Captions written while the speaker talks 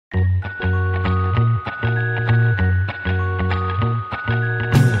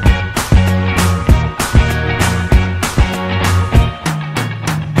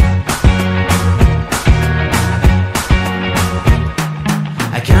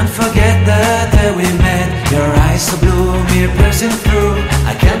can't forget the day we met. Your eyes so blue, me piercing through.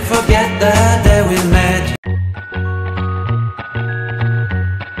 I can't forget the day we met.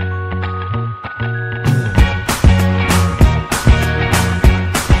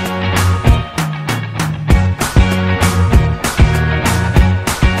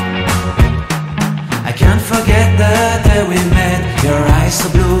 I can't forget the day we met. Your eyes so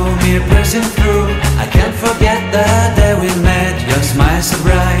blue, me piercing through. I can't forget the day we met. Your smile so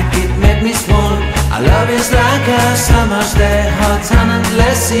bright, it made me swoon. Our love is like a summer's day, hot and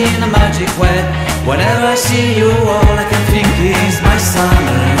endless in a magic way. Whenever I see you, all I can think is my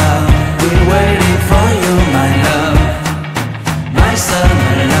summer love. Been waiting for you, my love. My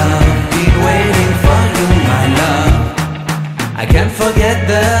summer love. Been waiting for you, my love. I can't forget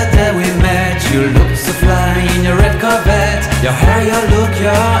the day we met. You looked so fly in your red Corvette. Your hair, your look,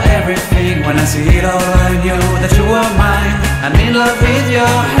 your everything. When I see it all, I knew that you were mine. I'm in love with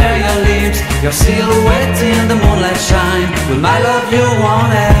your hair, your lips, your silhouette in the moonlight shine. With my love you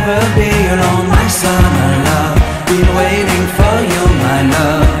won't ever be alone. My summer love, been waiting for you, my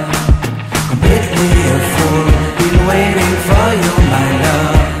love. Completely a fool, been waiting for you, my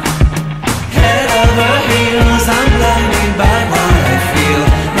love. Head over heels, I'm blinded by what I feel.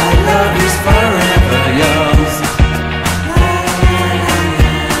 My love is forever yours.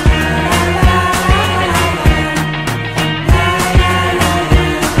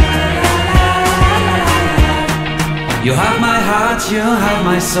 You have my heart, you have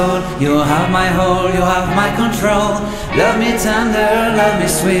my soul, you have my whole, you have my control. Love me tender, love me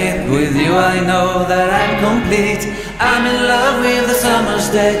sweet. With you I know that I'm complete. I'm in love with the summer's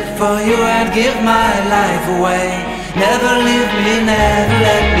day. For you I'd give my life away. Never leave me, never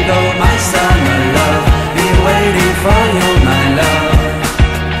let me go. My summer love, been waiting for you, my love.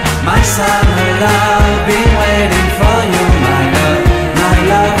 My summer love, been waiting for you, my love. My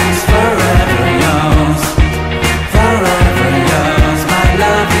love is forever yours. Forever yours, my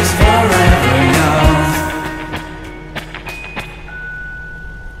love is forever yours.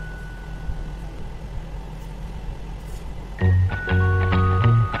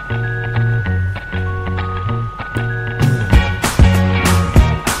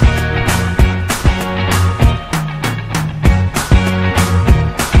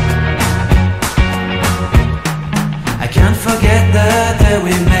 I can't forget the day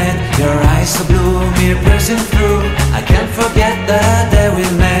we met. Your eyes so blue, me piercing through. I can't forget the day we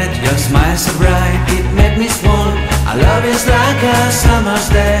met. Your smile so bright, it made me swoon. Our love is like a summer's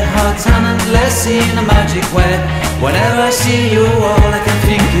day, hot and endless in a magic way. Whenever I see you, all I can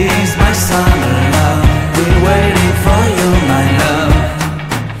think is my summer love. Been waiting for you, my love.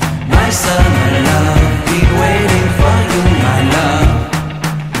 My summer love, been waiting for you, my love.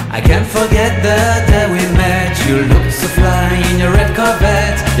 I can't forget the day we met. You looked so fly in your red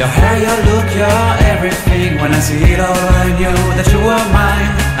Corvette. Your hair, your look, your everything. When I see it all, I knew that you were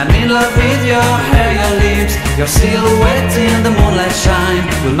mine. I'm in love with your hair, your lips, your silhouette in the moonlight shine.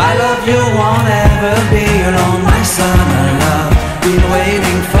 With my love you won't ever be alone. My summer love, been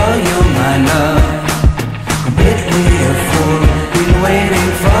waiting for you, my love. Completely a fool, been waiting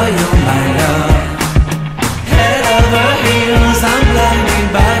for you, my love. Head over heels, I'm blinded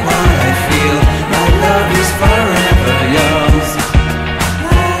by what I feel. My love is forever yours.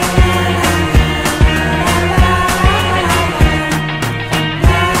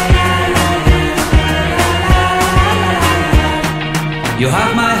 You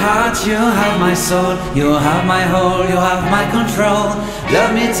have my heart, you have my soul, you have my whole, you have my control.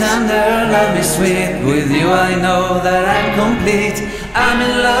 Love me tender, love me sweet. With you I know that I'm complete. I'm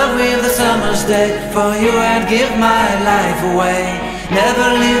in love with the summer's day. For you I'd give my life away.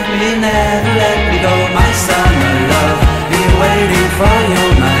 Never leave me, never let me go. My summer love, been waiting for you,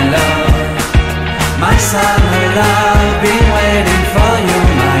 my love. My summer love, been waiting for you,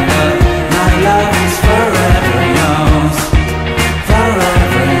 my love. My love is forever yours.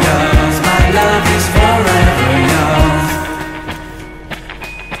 Forever yours, my love is forever yours.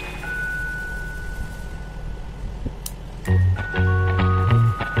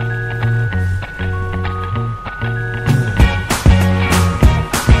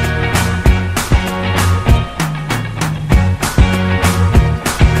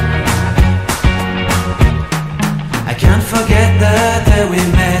 I can't forget the day we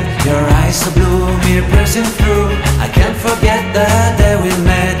met. Your eyes so blue, me piercing through. I can't forget the day we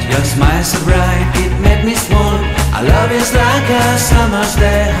met. Your smile so bright, it made me swoon. Our love is like a summer's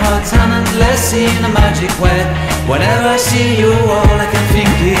day, hot and endless in a magic way. Whenever I see you, all I can think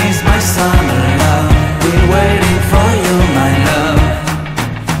is my summer love. Been waiting for you, my love.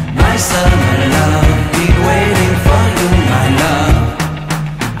 My summer love, been waiting for you, my love.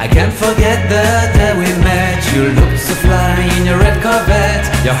 the day we met. You looked so fly in your red Corvette.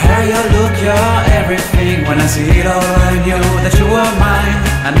 Your hair, your look, your everything. When I see it all, I knew that you were mine.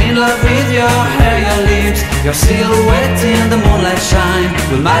 I'm in love with your hair, your lips, your silhouette in the moonlight shine.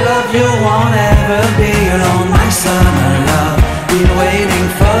 With my love you won't ever be alone, my summer love. Been waiting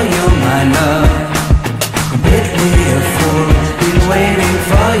for you, my love. Completely a fool. Been waiting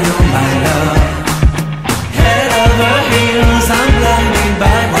for you, my love. Head over heels, I'm blinded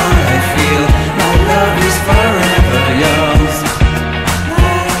by what I feel. My love is forever yours.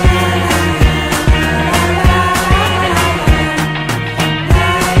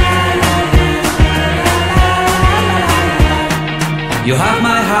 You have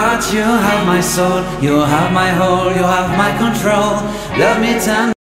my heart, you have my soul, you have my whole, you have my control. Love me tender.